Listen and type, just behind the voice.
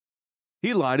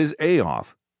He lied his A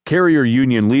off. Carrier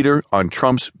union leader on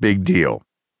Trump's big deal.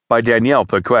 By Danielle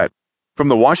Paquette. From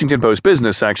the Washington Post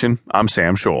business section, I'm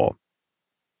Sam Scholl.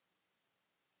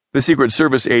 The Secret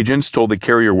Service agents told the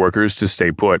carrier workers to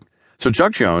stay put, so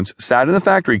Chuck Jones sat in the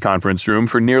factory conference room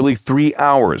for nearly 3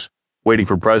 hours, waiting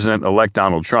for President-elect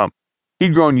Donald Trump.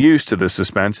 He'd grown used to this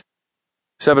suspense.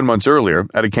 7 months earlier,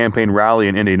 at a campaign rally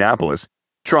in Indianapolis,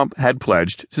 Trump had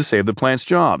pledged to save the plant's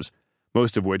jobs,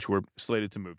 most of which were slated to move to